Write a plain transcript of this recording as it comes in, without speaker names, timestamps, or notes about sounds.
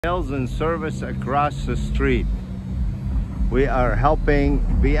Sales and service across the street. We are helping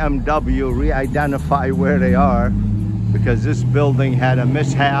BMW re-identify where they are because this building had a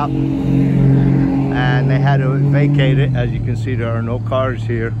mishap and they had to vacate it. As you can see, there are no cars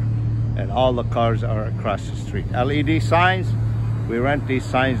here and all the cars are across the street. LED signs, we rent these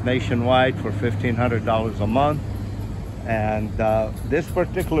signs nationwide for $1,500 a month, and this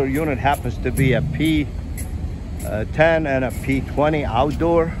particular unit happens to be a P10 and a P20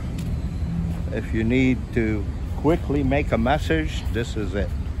 outdoor. If you need to quickly make a message, this is it.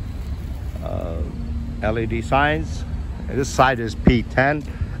 LED signs. This side is P10.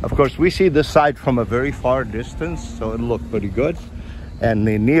 Of course, we see this side from a very far distance, so it'll look pretty good. And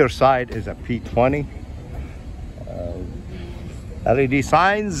the near side is a P20.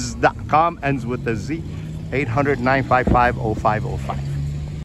 LEDSIGNZ.com ends with a Z. 800-955-0505.